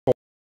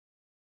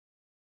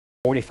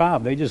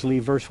45. They just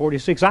leave verse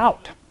 46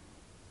 out.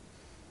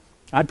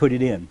 I'd put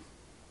it in,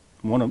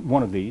 one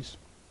of these.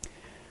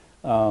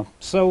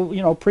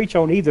 So, preach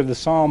on either the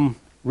psalm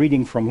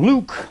reading from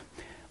Luke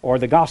or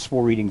the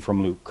gospel reading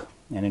from Luke,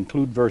 and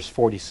include verse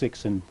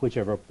 46 in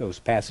whichever of those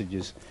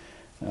passages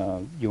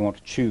you want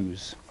to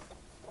choose.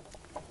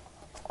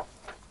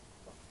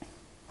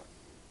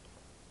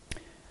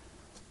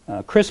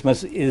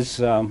 Christmas is,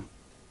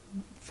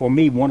 for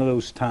me, one of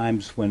those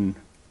times when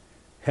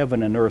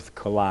heaven and earth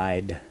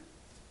collide.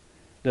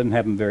 Doesn't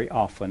happen very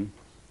often,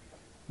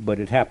 but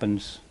it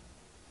happens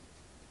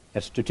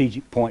at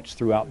strategic points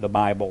throughout the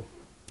Bible.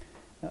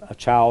 A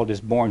child is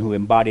born who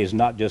embodies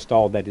not just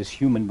all that is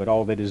human, but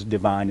all that is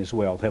divine as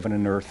well. Heaven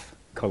and earth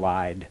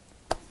collide.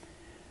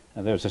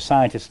 There's a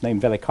scientist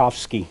named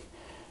Velikovsky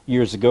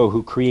years ago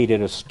who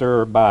created a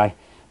stir by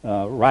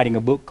writing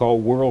a book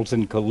called Worlds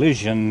in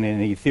Collision, and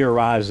he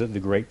theorized that the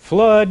Great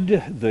Flood,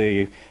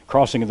 the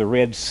crossing of the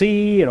Red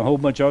Sea, and a whole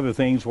bunch of other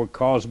things were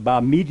caused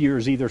by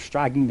meteors either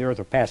striking the earth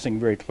or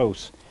passing very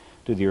close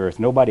to the earth.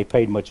 Nobody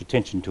paid much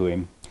attention to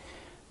him.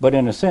 But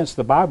in a sense,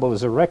 the Bible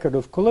is a record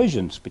of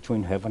collisions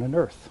between heaven and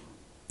earth.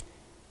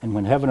 And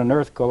when heaven and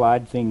earth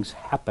collide, things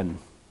happen.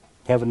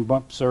 Heaven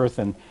bumps earth,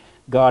 and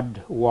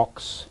God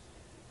walks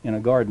in a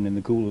garden in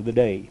the cool of the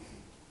day.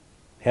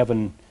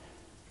 Heaven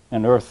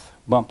and earth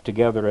bump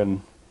together,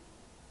 and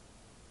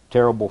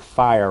terrible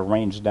fire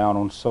rains down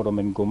on Sodom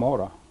and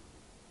Gomorrah.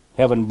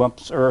 Heaven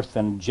bumps earth,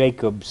 and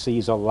Jacob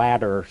sees a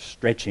ladder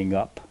stretching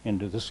up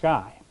into the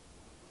sky.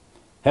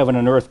 Heaven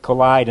and earth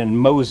collide, and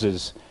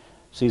Moses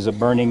sees a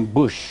burning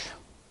bush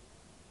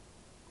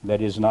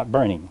that is not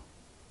burning.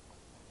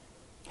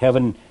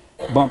 Heaven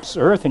bumps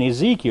earth, and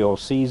Ezekiel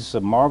sees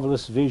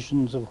marvelous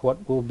visions of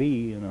what will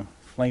be, and a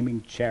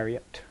flaming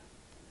chariot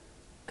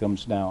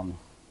comes down.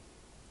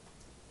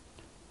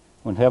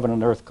 When heaven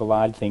and earth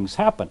collide, things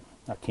happen.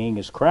 A king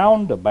is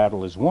crowned, a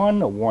battle is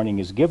won, a warning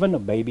is given, a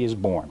baby is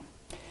born.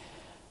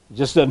 It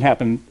just doesn't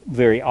happen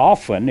very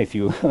often, if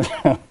you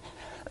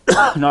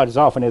not as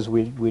often as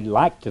we'd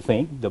like to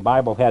think. The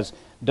Bible has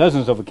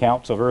dozens of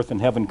accounts of earth and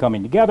heaven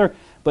coming together,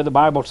 but the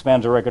Bible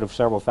spans a record of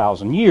several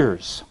thousand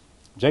years.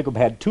 Jacob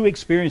had two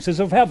experiences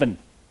of heaven.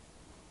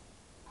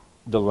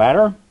 The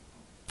ladder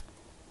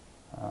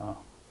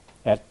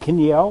at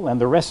Peniel, and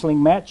the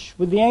wrestling match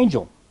with the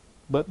angel.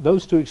 But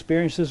those two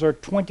experiences are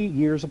 20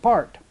 years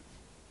apart.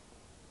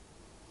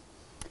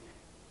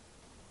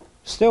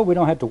 Still, we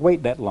don't have to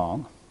wait that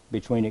long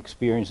between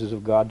experiences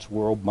of God's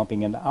world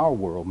bumping into our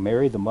world.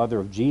 Mary, the mother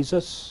of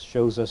Jesus,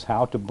 shows us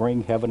how to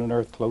bring heaven and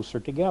earth closer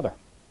together.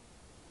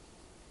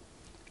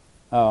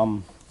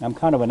 I'm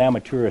kind of an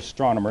amateur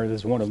astronomer.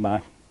 This is one of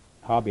my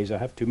hobbies. I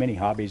have too many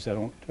hobbies.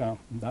 I'm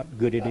not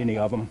good at any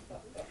of them.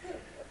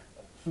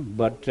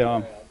 But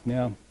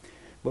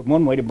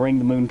one way to bring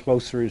the moon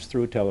closer is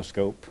through a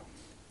telescope.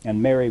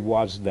 And Mary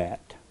was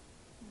that.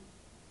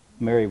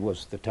 Mary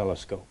was the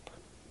telescope.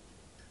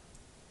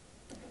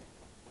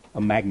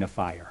 A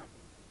magnifier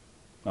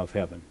of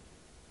heaven.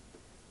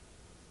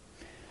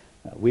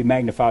 We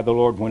magnify the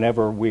Lord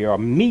whenever we are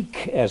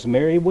meek, as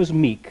Mary was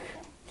meek.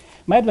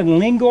 Madeleine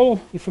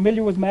L'Engle, you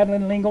familiar with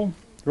Madeleine L'Engle?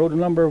 Wrote a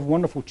number of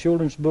wonderful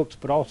children's books,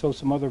 but also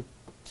some other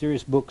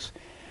serious books.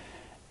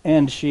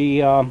 And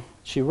she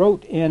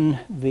wrote in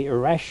The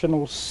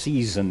Irrational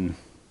Season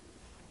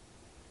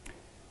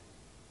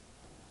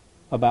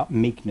about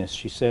meekness.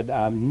 She said,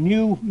 I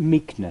knew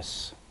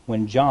meekness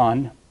when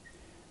John,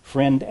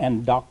 friend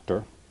and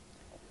doctor,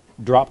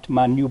 dropped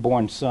my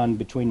newborn son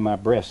between my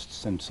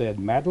breasts and said,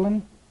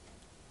 Madeleine,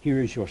 here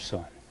is your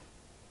son.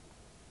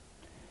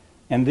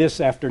 And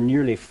this after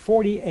nearly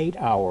 48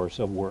 hours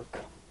of work.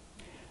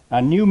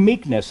 I knew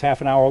meekness half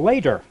an hour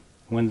later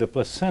when the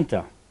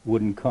placenta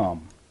wouldn't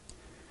come.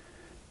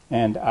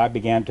 And I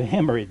began to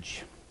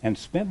hemorrhage and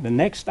spent the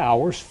next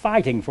hours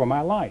fighting for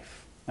my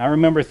life. I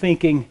remember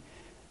thinking,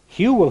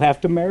 Hugh will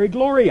have to marry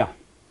Gloria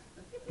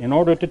in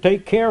order to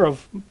take care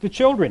of the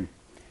children.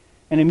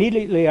 And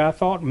immediately I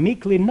thought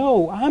meekly,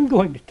 no, I'm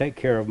going to take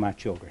care of my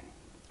children.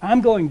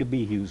 I'm going to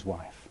be Hugh's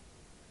wife.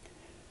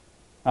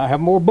 I have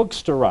more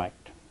books to write.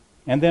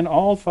 And then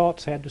all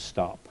thoughts had to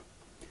stop.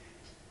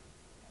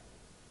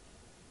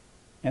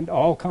 And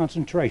all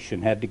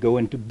concentration had to go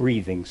into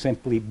breathing,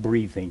 simply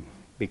breathing,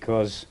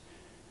 because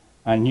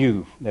I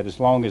knew that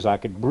as long as I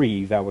could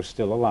breathe, I was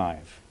still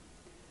alive.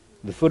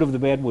 The foot of the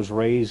bed was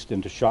raised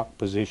into shock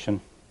position,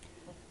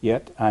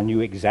 yet I knew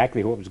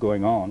exactly what was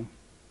going on.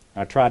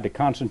 I tried to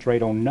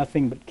concentrate on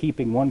nothing but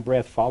keeping one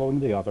breath following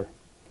the other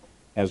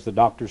as the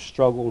doctors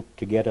struggled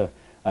to get a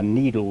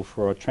needle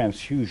for a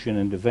transfusion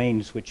into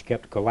veins which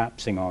kept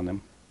collapsing on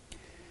them.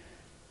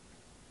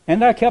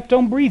 And I kept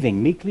on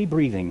breathing, meekly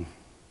breathing.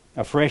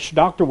 A fresh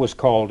doctor was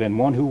called, and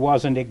one who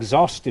wasn't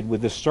exhausted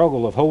with the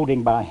struggle of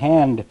holding by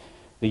hand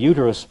the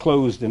uterus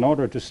closed in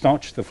order to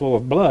staunch the flow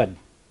of blood.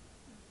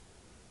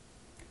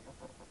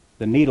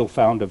 The needle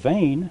found a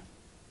vein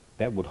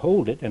that would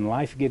hold it, and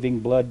life-giving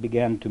blood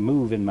began to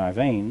move in my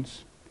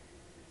veins.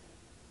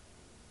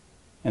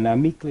 And I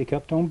meekly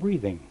kept on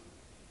breathing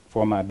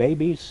for my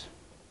babies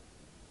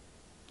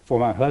for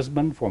my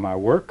husband, for my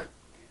work,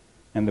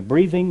 and the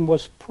breathing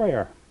was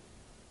prayer.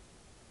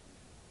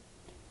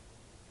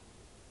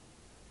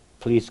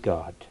 Please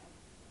God.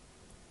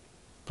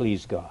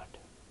 Please God.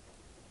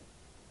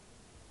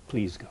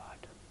 Please God.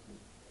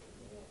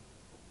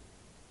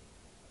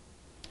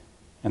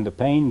 And the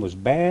pain was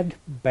bad,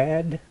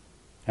 bad,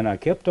 and I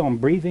kept on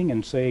breathing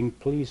and saying,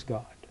 please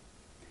God.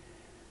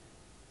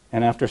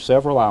 And after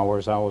several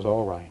hours, I was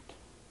all right.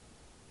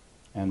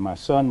 And my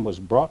son was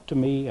brought to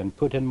me and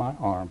put in my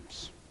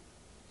arms.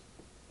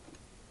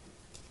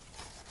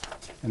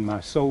 And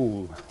my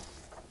soul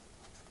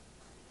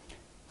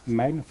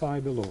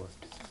magnified the Lord.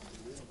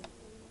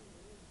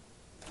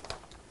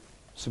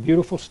 It's a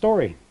beautiful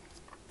story.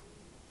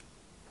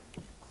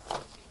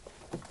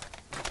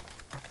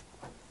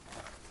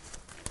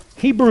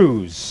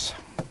 Hebrews.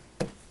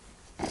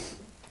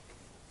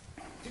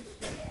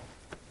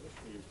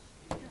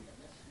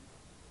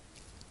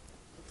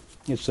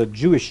 It's a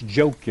Jewish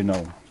joke, you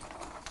know.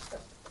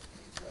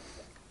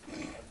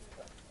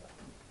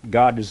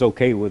 God is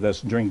okay with us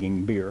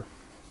drinking beer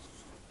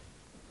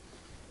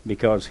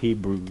because he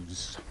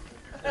brews.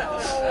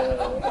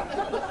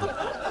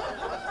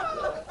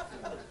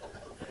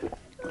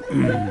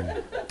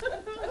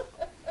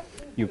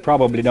 You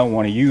probably don't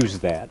want to use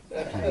that.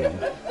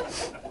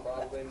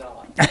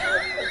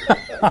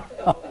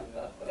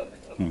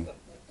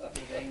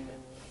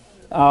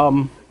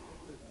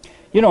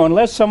 You know,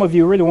 unless some of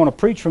you really want to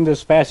preach from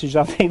this passage,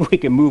 I think we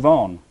can move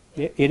on.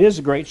 It is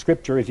a great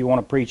scripture if you want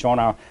to preach on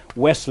our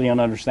Wesleyan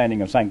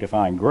understanding of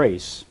sanctifying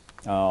grace.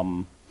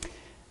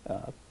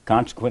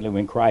 Consequently,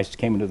 when Christ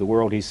came into the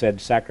world, he said,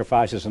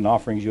 sacrifices and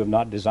offerings you have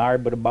not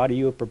desired, but a body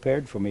you have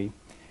prepared for me.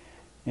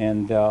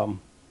 And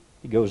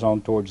he goes on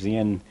towards the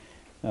end,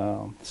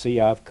 see,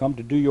 I've come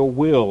to do your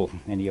will.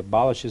 And he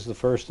abolishes the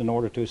first in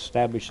order to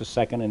establish the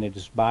second, and it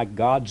is by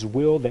God's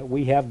will that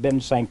we have been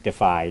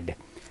sanctified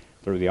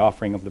through the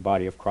offering of the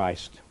body of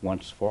Christ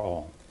once for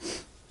all.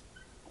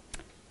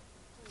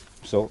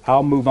 So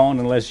I'll move on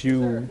unless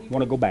you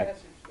want to go back.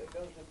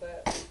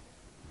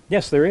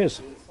 Yes, there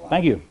is.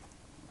 Thank you.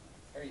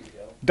 There you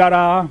go.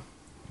 Ta-da!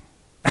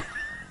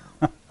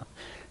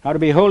 How to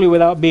be holy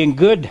without being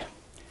good.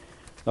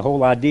 The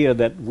whole idea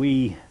that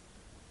we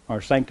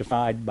are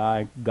sanctified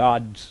by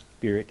God's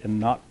Spirit and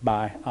not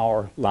by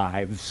our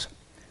lives.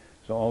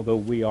 So although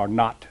we are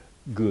not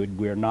good,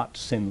 we are not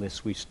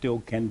sinless, we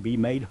still can be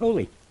made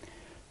holy.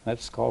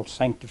 That's called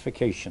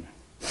sanctification.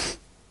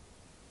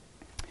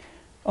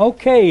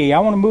 Okay, I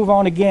want to move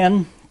on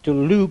again to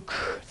Luke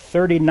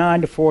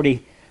 39 to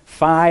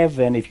 45,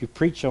 and if you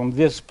preach on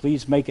this,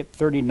 please make it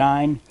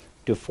 39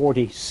 to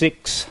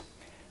 46,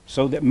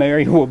 so that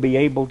Mary will be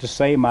able to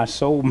say, my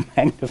soul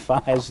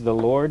magnifies the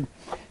Lord.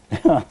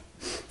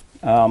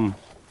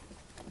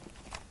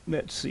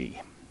 Let's see.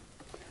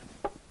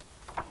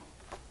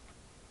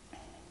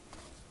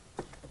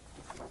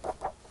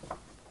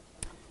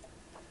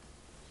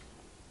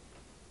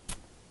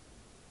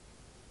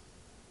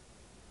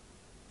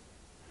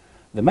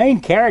 The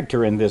main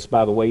character in this,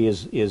 by the way,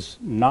 is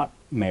not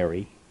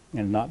Mary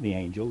and not the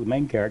angel. The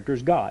main character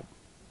is God,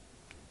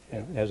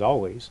 as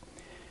always.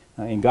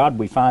 In God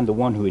we find the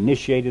one who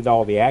initiated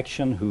all the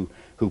action, who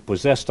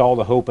possessed all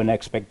the hope and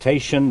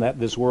expectation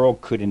that this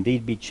world could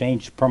indeed be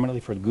changed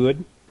permanently for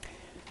good.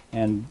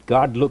 And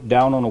God looked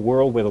down on a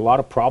world with a lot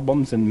of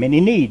problems and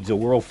many needs, a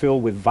world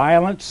filled with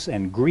violence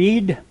and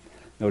greed.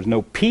 There was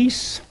no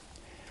peace.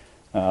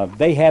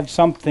 They had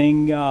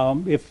something,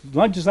 if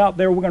lunch is out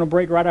there, we're going to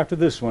break right after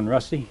this one,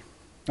 Rusty.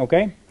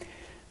 Okay?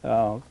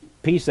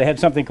 Peace, they had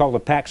something called the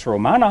Pax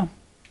Romana,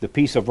 the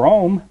peace of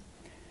Rome,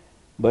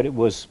 but it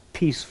was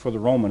peace for the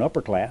Roman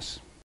upper class,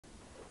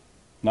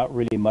 not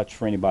really much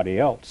for anybody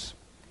else.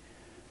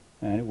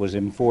 And it was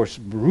enforced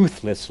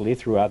ruthlessly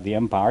throughout the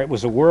empire. It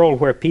was a world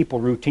where people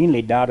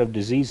routinely died of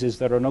diseases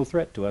that are no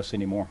threat to us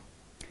anymore.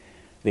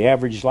 The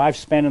average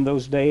lifespan in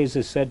those days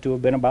is said to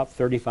have been about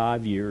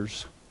 35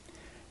 years.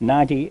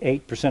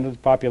 98% of the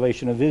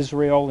population of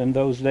Israel in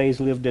those days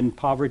lived in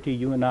poverty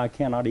you and I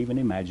cannot even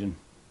imagine.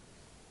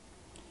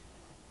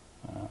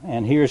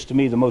 And here's to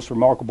me the most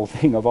remarkable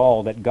thing of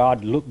all, that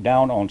God looked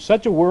down on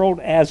such a world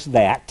as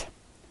that,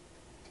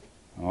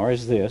 or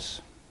as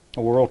this,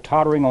 a world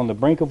tottering on the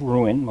brink of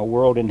ruin, a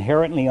world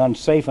inherently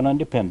unsafe and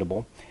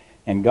undependable,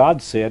 and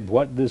God said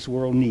what this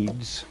world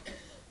needs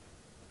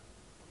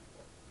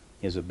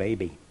is a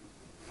baby.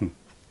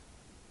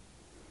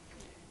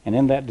 And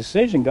in that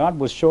decision, God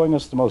was showing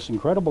us the most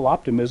incredible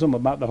optimism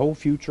about the whole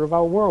future of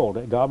our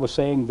world. God was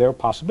saying there are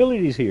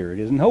possibilities here. It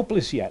isn't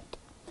hopeless yet.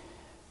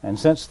 And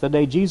since the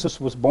day Jesus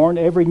was born,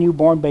 every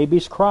newborn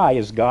baby's cry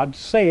is God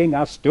saying,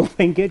 I still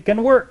think it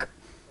can work.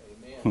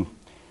 Amen.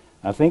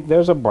 I think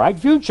there's a bright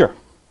future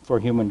for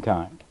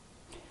humankind.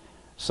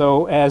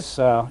 So as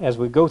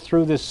we go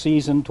through this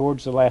season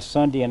towards the last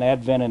Sunday in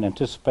Advent and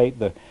anticipate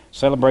the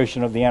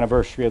celebration of the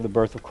anniversary of the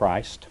birth of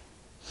Christ,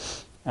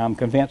 I'm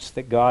convinced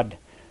that God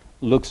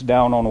looks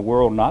down on a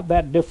world not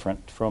that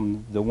different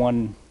from the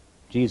one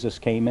Jesus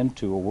came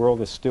into, a world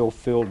that's still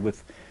filled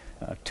with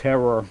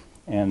terror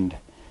and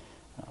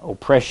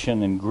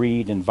oppression and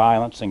greed and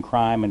violence and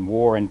crime and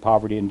war and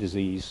poverty and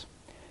disease.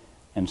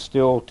 And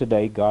still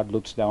today God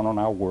looks down on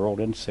our world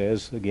and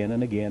says again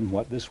and again,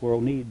 what this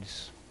world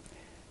needs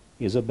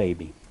is a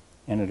baby.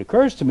 And it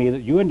occurs to me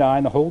that you and I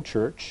and the whole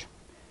church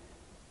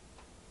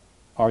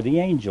are the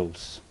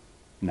angels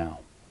now.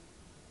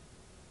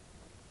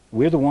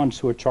 We're the ones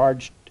who are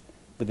charged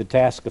with the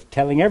task of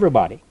telling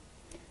everybody,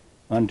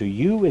 unto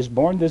you is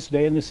born this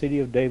day in the city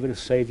of David a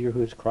Savior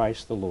who is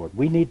Christ the Lord.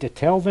 We need to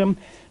tell them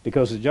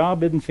because the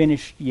job isn't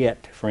finished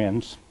yet,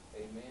 friends.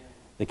 Amen.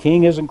 The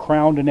King isn't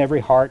crowned in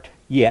every heart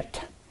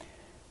yet.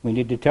 We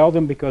need to tell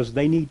them because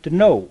they need to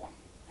know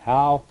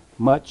how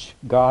much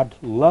God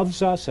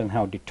loves us and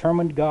how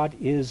determined God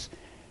is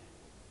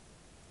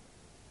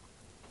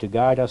to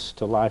guide us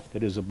to life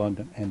that is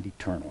abundant and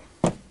eternal.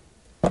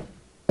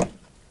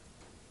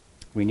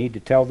 We need to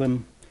tell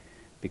them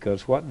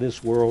because what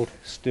this world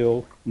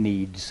still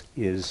needs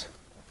is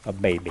a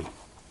baby.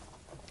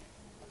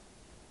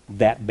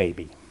 That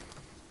baby,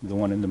 the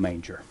one in the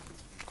manger,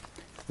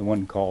 the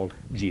one called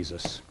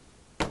Jesus.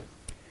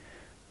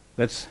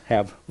 Let's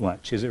have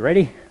lunch. Is it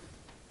ready?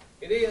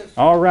 It is.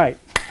 All right.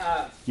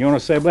 You want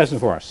to say a blessing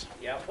for us?